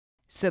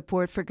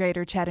Support for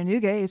Greater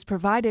Chattanooga is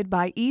provided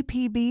by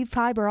EPB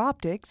Fiber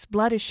Optics,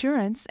 Blood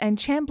Assurance, and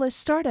Chambliss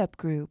Startup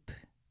Group.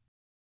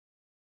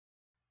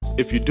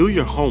 If you do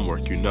your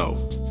homework, you know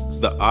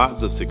the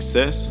odds of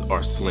success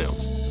are slim,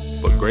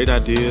 but great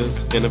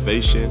ideas,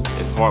 innovation,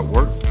 and hard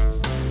work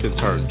can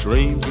turn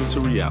dreams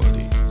into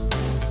reality.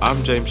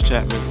 I'm James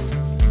Chapman.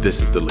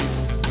 This is The Leap.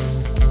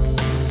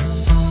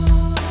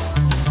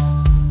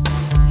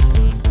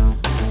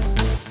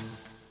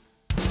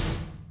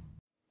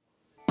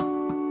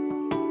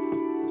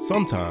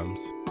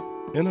 Sometimes,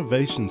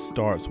 innovation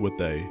starts with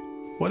a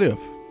what if?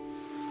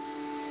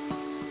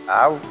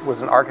 I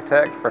was an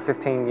architect for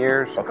 15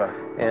 years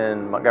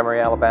in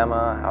Montgomery,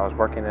 Alabama. I was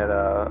working at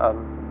a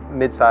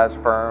mid-sized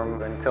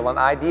firm until an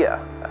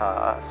idea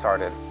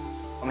started.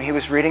 He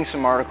was reading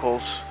some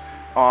articles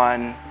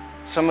on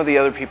some of the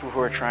other people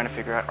who are trying to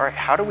figure out, all right,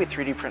 how do we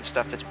 3D print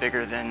stuff that's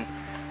bigger than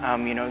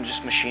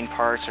just machine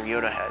parts or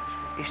Yoda heads?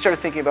 He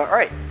started thinking about, all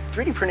right,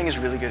 3D printing is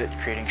really good at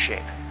creating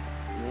shape.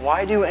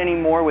 Why do any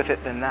more with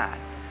it than that?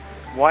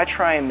 Why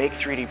try and make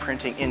 3D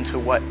printing into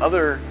what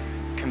other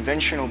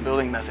conventional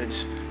building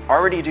methods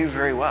already do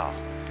very well?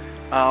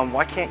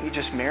 Why can't you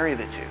just marry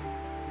the two?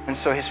 And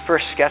so his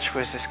first sketch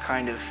was this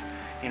kind of,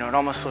 it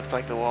almost looked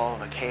like the wall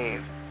of a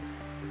cave.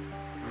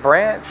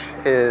 Branch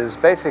is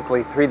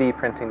basically 3D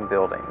printing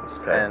buildings.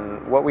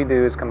 And what we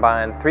do is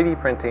combine 3D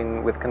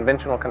printing with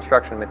conventional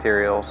construction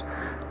materials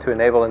to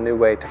enable a new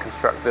way to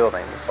construct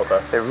buildings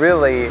that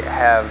really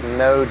have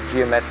no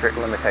geometric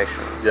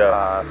limitations.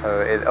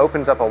 So it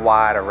opens up a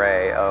wide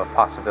array of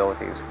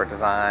possibilities for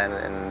design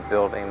and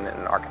building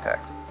and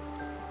architects.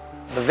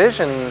 The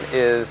vision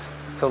is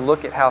to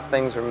look at how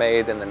things are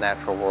made in the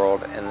natural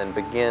world and then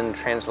begin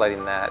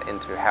translating that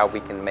into how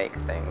we can make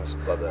things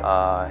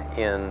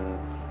in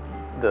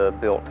the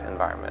built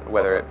environment,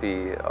 whether it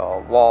be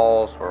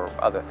walls or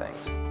other things.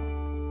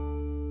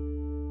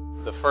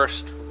 The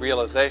first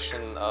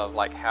realization of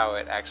how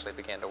it actually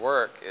began to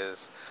work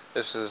is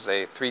this is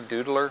a 3D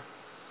doodler.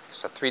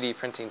 It's a 3D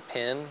printing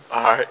pen.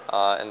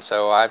 And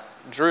so I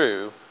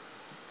drew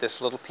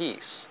this little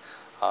piece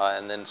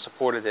and then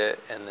supported it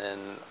and then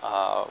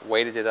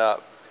weighted it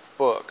up with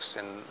books.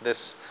 And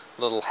this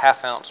little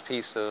half-ounce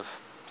piece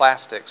of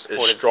plastic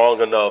supported... It's strong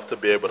enough to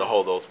be able to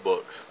hold those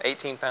books.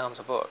 18 pounds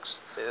of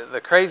books.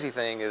 The crazy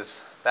thing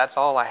is that's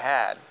all I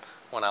had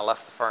when I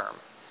left the firm.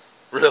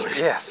 Really?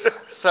 Yes.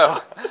 So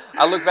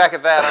I look back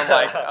at that, I'm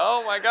like,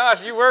 oh my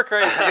gosh, you were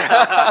crazy.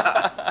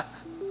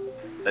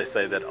 They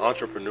say that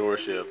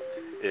entrepreneurship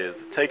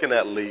is taking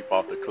that leap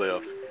off the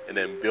cliff and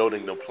then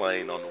building the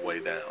plane on the way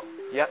down.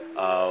 Yep.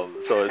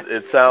 So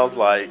it sounds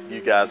like you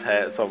guys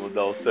had some of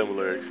those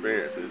similar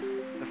experiences.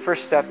 The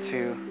first step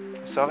to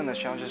solving those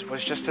challenges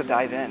was just to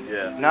dive in.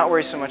 Yeah. Not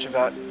worry so much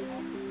about,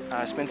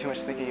 spend too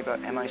much thinking about,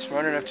 am I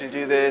smart enough to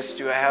do this?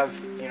 Do I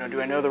have, do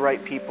I know the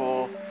right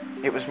people?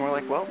 It was more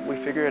like, well, we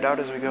figure it out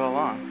as we go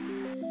along.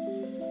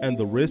 And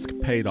the risk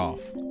paid off.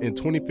 In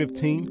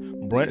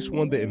 2015, Branch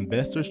won the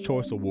Investor's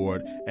Choice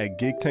Award at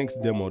Geek Tank's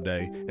Demo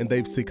Day, and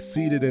they've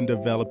succeeded in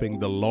developing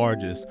the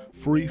largest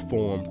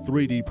free-form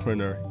 3D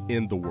printer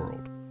in the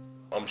world.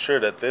 I'm sure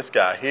that this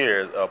guy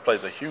here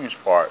plays a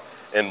huge part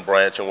in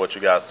Branch and what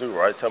you guys do,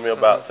 right? Tell me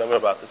about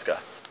this guy.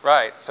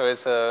 Right, so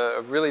it's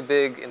a really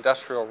big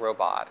industrial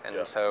robot,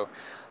 and so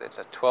it's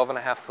a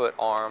 12.5-foot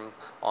arm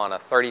on a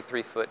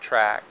 33-foot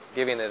track,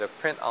 giving it a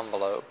print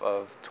envelope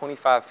of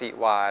 25 feet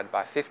wide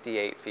by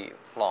 58 feet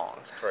long.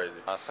 That's crazy.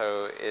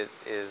 So it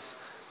is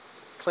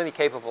plenty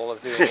capable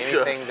of doing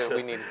anything that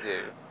we need to do.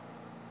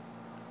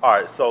 All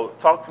right, so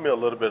talk to me a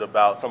little bit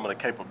about some of the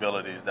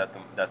capabilities that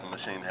the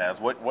machine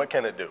has. What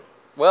can it do?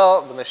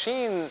 Well, the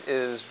machine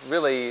is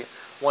really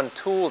one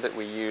tool that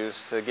we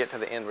use to get to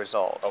the end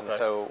result. And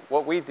so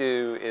what we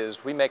do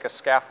is we make a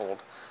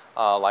scaffold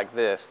like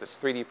this that's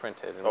 3D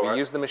printed, and we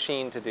use the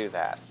machine to do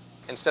that.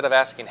 Instead of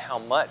asking how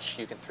much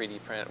you can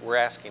 3D print, we're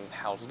asking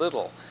how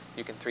little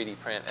you can 3D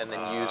print, and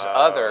then use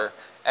other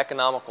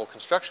economical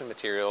construction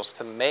materials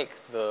to make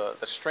the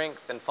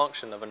strength and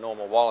function of a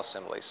normal wall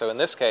assembly. So in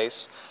this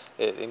case,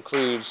 it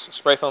includes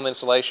spray foam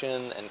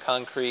insulation and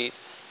concrete,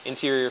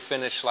 interior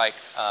finish like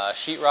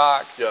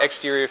sheetrock,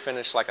 exterior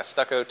finish like a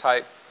stucco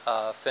type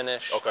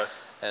finish.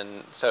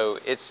 And so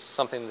it's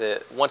something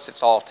that once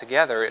it's all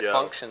together, it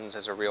functions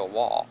as a real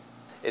wall.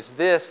 It's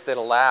this that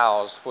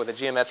allows for the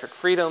geometric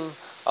freedom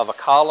of a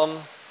column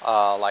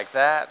like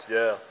that.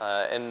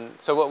 And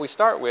so what we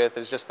start with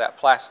is just that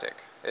plastic,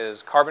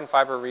 is carbon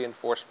fiber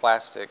reinforced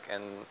plastic,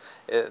 and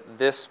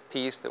this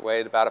piece that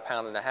weighed about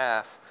 1.5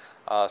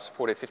 pounds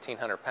supported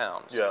 1,500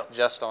 pounds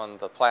just on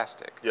the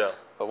plastic.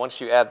 But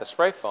once you add the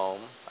spray foam,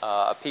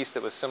 a piece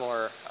that was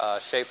similar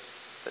shape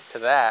to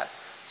that,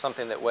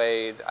 something that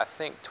weighed, I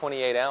think,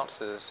 28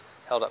 ounces,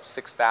 held up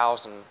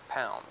 6,000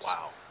 pounds.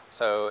 Wow.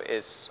 So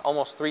it's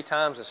almost 3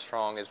 times as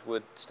strong as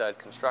wood stud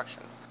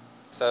construction.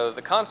 So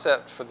the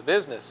concept for the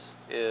business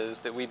is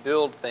that we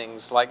build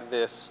things like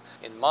this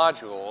in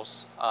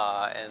modules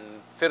and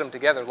fit them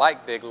together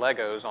like big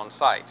Legos on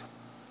site.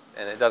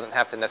 And it doesn't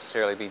have to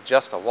necessarily be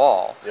just a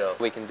wall.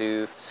 We can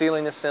do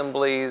ceiling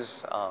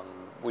assemblies,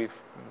 We've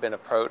been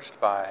approached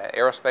by an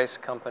aerospace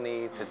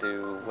company to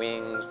do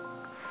wings.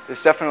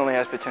 This definitely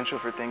has potential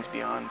for things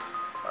beyond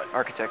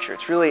architecture.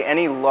 It's really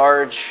any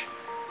large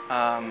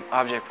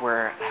object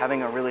where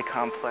having a really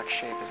complex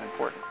shape is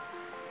important.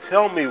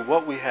 Tell me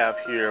what we have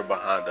here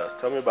behind us.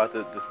 Tell me about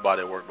this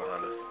body of work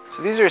behind us.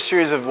 So these are a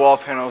series of wall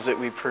panels that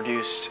we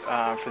produced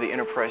for the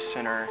Enterprise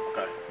Center.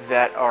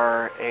 That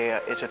are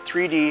it's a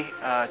 3D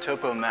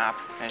topo map,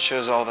 and it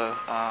shows all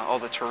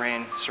the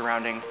terrain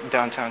surrounding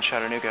downtown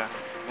Chattanooga.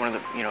 One of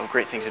the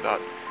great things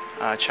about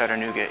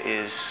Chattanooga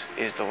is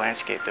the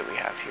landscape that we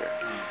have here.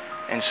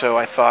 And so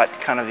I thought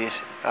kind of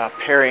these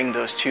pairing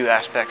those two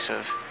aspects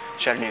of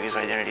Chattanooga's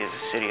identity as a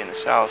city in the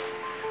South,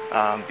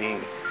 being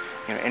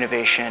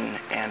innovation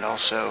and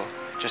also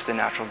just the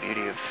natural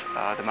beauty of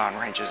the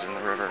mountain ranges and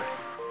the river.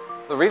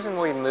 The reason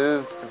we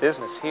moved the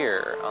business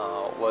here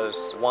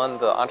was, one,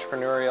 the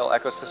entrepreneurial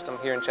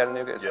ecosystem here in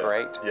Chattanooga is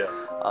great.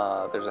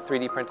 There's a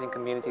 3D printing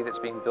community that's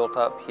being built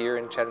up here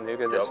in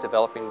Chattanooga that's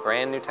developing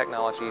brand new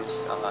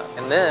technologies.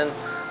 And then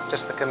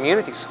just the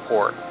community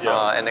support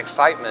and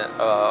excitement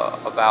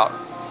about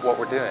what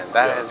we're doing.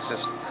 That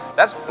has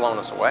that's blown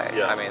us away.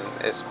 I mean,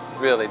 it's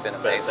really been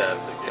amazing.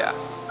 Fantastic.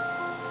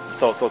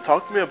 So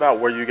talk to me about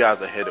where you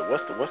guys are headed.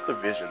 What's the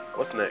vision?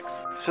 What's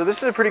next? So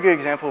this is a pretty good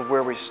example of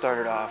where we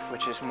started off,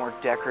 which is more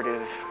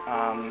decorative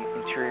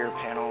interior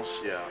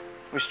panels.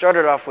 We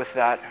started off with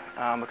that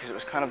because it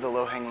was kind of the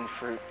low-hanging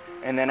fruit.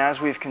 And then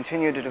as we've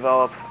continued to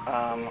develop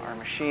our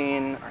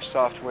machine, our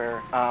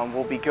software,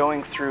 we'll be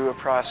going through a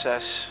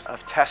process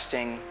of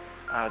testing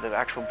the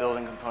actual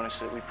building components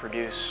that we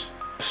produce,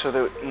 so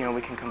that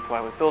we can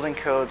comply with building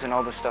codes and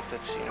all the stuff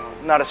that's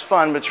not as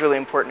fun, but it's really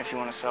important if you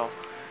want to sell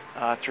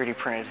 3D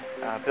printed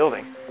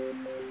buildings.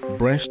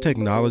 Branch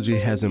Technology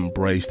has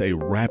embraced a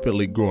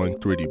rapidly growing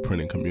 3D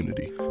printing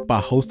community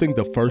by hosting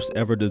the first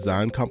ever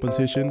design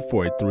competition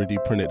for a 3D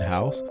printed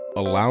house,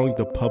 allowing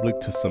the public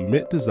to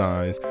submit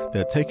designs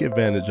that take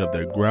advantage of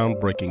their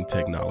groundbreaking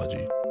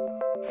technology.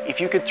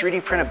 If you could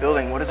 3D print a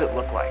building, what does it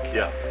look like?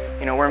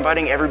 We're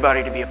inviting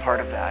everybody to be a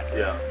part of that.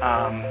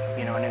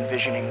 And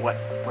envisioning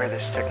where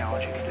this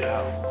technology can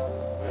go.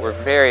 We're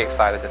very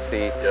excited to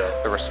see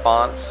the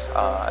response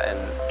and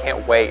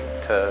can't wait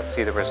to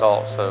see the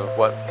results of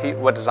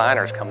what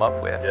designers come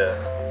up with.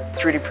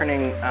 3D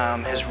printing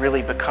has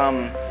really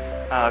become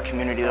a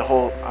community. The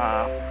whole,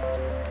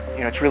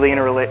 it's really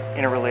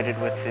interrelated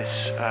with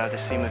this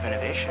theme of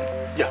innovation.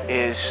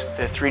 Is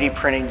the 3D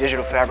printing,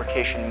 digital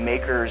fabrication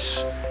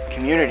makers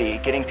community,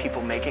 getting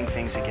people making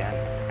things again.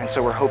 And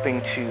so we're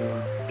hoping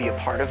to be a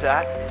part of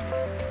that,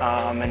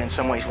 and in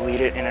some ways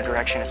lead it in a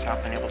direction it's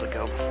not been able to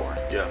go before.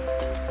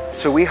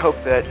 So we hope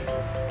that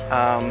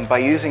by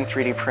using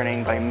 3D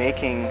printing, by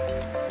making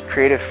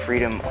creative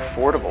freedom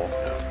affordable,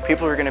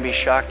 people are going to be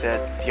shocked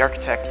that the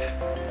architect,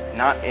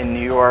 not in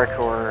New York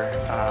or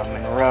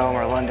in Rome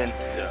or London,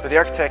 but the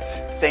architect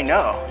they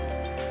know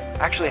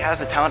actually has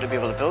the talent to be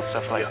able to build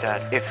stuff like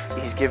that if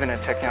he's given a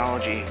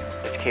technology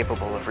that's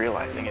capable of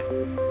realizing it.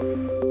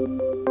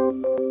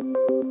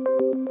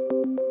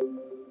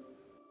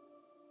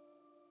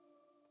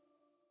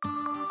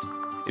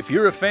 If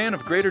you're a fan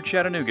of Greater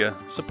Chattanooga,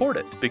 support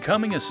it.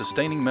 Becoming a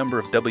sustaining member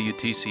of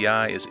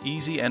WTCI is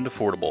easy and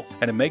affordable,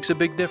 and it makes a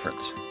big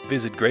difference.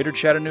 Visit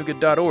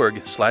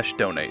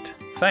greaterchattanooga.org/donate.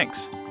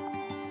 Thanks.